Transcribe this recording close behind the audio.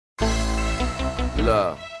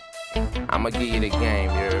Look, I'ma give you the game,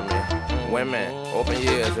 you hear me? Women, open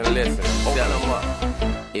your ears and listen. Open them up.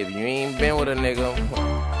 If you ain't been with a nigga,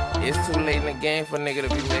 it's too late in the game for a nigga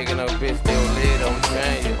to be making a bitch still lit. I'm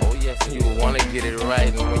telling you. Oh yes, you will wanna get it right,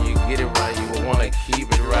 and when you get it right, you will wanna keep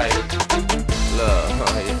it right. Look,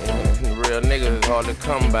 real niggas is hard to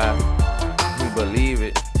come by. You believe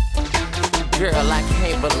it. Girl, I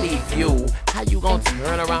can't believe you. How you gon'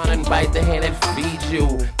 turn around and bite the hand that feeds you?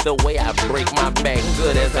 The way I break my back,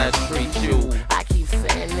 good as I treat you. I keep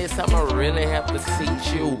saying this, I'ma really have to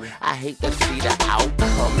seat you. I hate to see the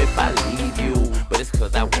outcome if I leave you, but it's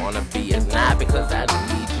cause I wanna be, it's not because I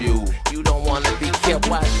need you. You don't wanna be kept,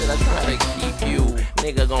 why should I try to keep you?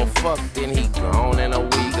 Nigga gon' fuck, then he gone in a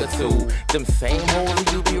week or two. Them same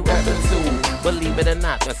hoes you be rapping to, believe it or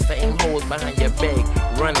not, the same hoes behind your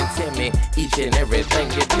back, running to me each and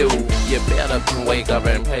everything you do. You better wake up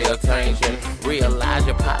and pay attention. Realize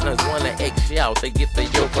your partners wanna X you out to get to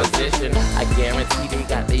your position. I guarantee they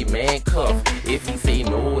got they man cuffed. If he say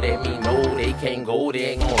no, that mean no, they can't go,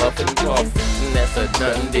 they ain't gon' huff and puff. And that's a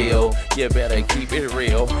done deal. You better keep it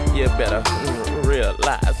real. You better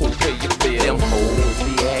realize who pay your bill. Them hoes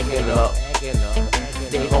be acting up.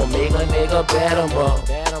 They gon' make a nigga bat 'em up.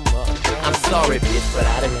 I'm sorry, bitch, but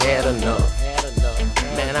I done had enough.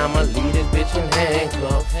 Man, I'ma leave this bitch in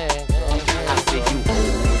handcuffs. I see you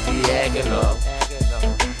hoes be acting up.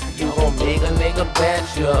 You gon' make a nigga bat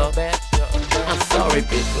you up. I'm sorry,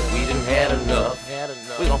 bitch, but we done had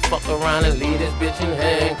enough. We gon' fuck around and leave this bitch in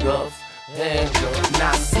handcuffs.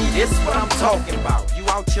 Now see, this what I'm talking about. You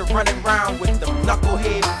out here running around with them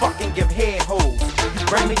knucklehead fucking give head hoes. You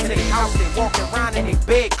bring me to the house, they walking around in their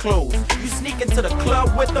bed clothes. You sneak into the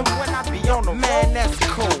club with them when I be on the man, that's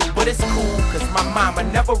cool. But it's cool, cause my mama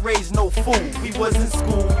never raised no fool. We was in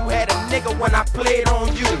school, you had a nigga when I played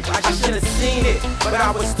on you. I should've seen it, but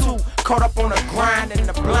I was too caught up on the grind and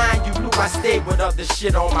the blind. You knew I stayed with other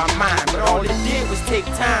shit on my mind, but all it did was take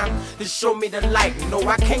time to show me the light. No,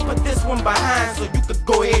 I can't put this one behind, so you could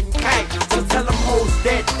go ahead and kite. So tell them hoes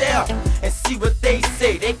that there and see what they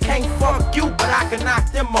say. They can't fuck you, but I can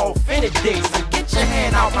knock them off any day. So get your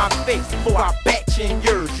hand out my face before I bat you in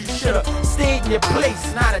yours. You should've stayed in your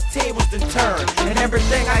place, now the tables done turned. And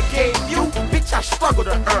everything I gave you, bitch, I struggle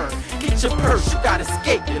to earn. Get your purse, you gotta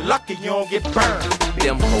escape. You're lucky you don't get burned.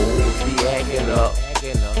 Them hoes be acting up.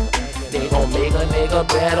 They gon' make a nigga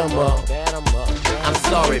bat 'em up. I'm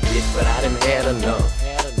sorry, bitch, but I done had enough.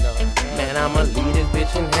 Man, I'ma leave this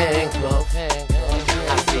bitch in handcuffs.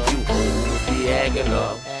 I see you hoes be acting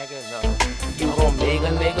up. You gon' make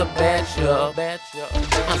a nigga bat you up.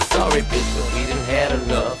 I'm sorry, bitch, but we done had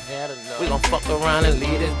enough. We gon' fuck around and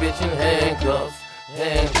leave this bitch in handcuffs.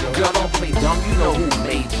 Girl, don't play dumb, you know who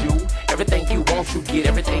made you. Everything you want, you get.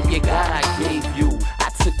 Everything you got, I gave you. I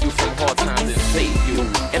took you from hard times and saved you.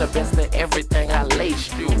 And the best of everything, I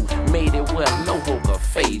laced you. Made it where no hope could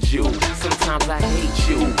fade you. Sometimes I hate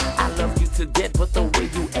you. I love you to death, but the way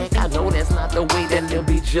you act, I know that's not the way that little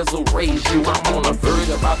B.Gizzle raised you. I'm on the verge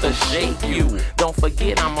about to shake you. Don't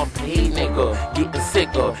forget I'm a paid nigga. Getting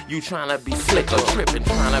sicker, you tryna be slicker. Tripping,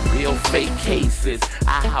 tryna build fake cases.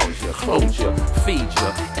 I house you, clothe you, feed you,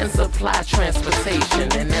 and supply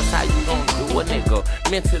transportation. And that's how you gon' do a nigga.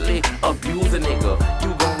 Mentally abuse a nigga.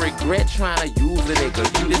 You gon' regret trying to use a nigga.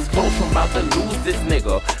 You this close from about to lose this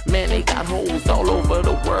nigga. Man, they got hoes all over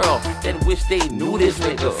the world that wish they knew this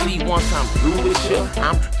nigga. See, once I'm through with you,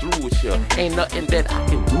 I'm through with you. Ain't nothing that I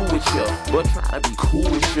can do with you but try to be cool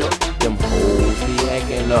with you. Them hoes be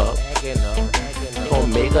acting up. Gon'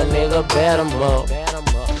 make a nigga bat 'em up.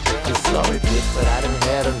 I'm sorry, bitch, but I done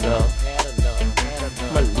had enough.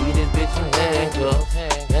 I'ma leave this bitch in handcuffs.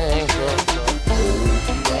 Hoes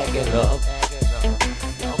be acting up.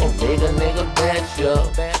 Gon' make a nigga bat you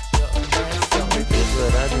up. Sorry, bitch,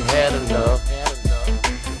 but I done had enough.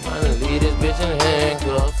 I'ma leave this bitch in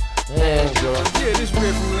handcuffs. Yeah, this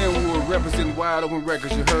Red from Linwood representing Wide Open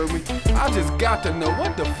Records, you heard me? I just got to know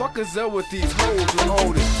what the fuck is up with these hoes and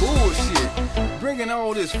all this bullshit. Bringing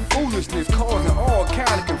all this foolishness, causing all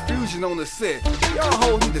kind of confusion on the set. Y'all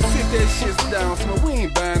hoes need to sit that shit down, so we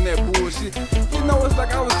ain't buying that bullshit. You know, it's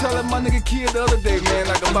like I was telling my nigga Kid the other day, man,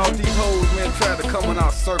 like about these hoes, man, trying to come in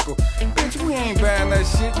our circle. Bitch, we ain't buying that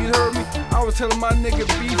shit, you heard me? I was telling my nigga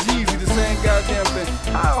B.Gizzle the same goddamn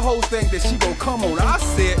thing. How a hoe think that she gon' come on our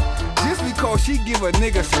set just because she give a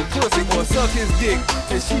nigga some pussy or suck his dick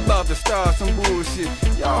and she bout to start some bullshit?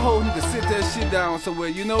 Y'all hoes need to sit that shit down somewhere,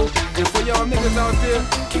 you know? And for y'all niggas out there,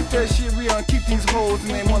 keep that shit real and keep these hoes in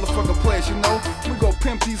their motherfucking place, you know? We gon'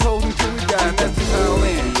 pimp these hoes until we die, and that's just how it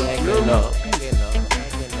ends.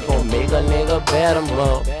 Gon' make a nigga bat 'em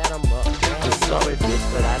up. I'm sorry,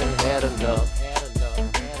 bitch, but I done had enough.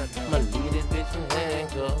 I'ma leave this bitch in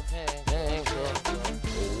handcuffs.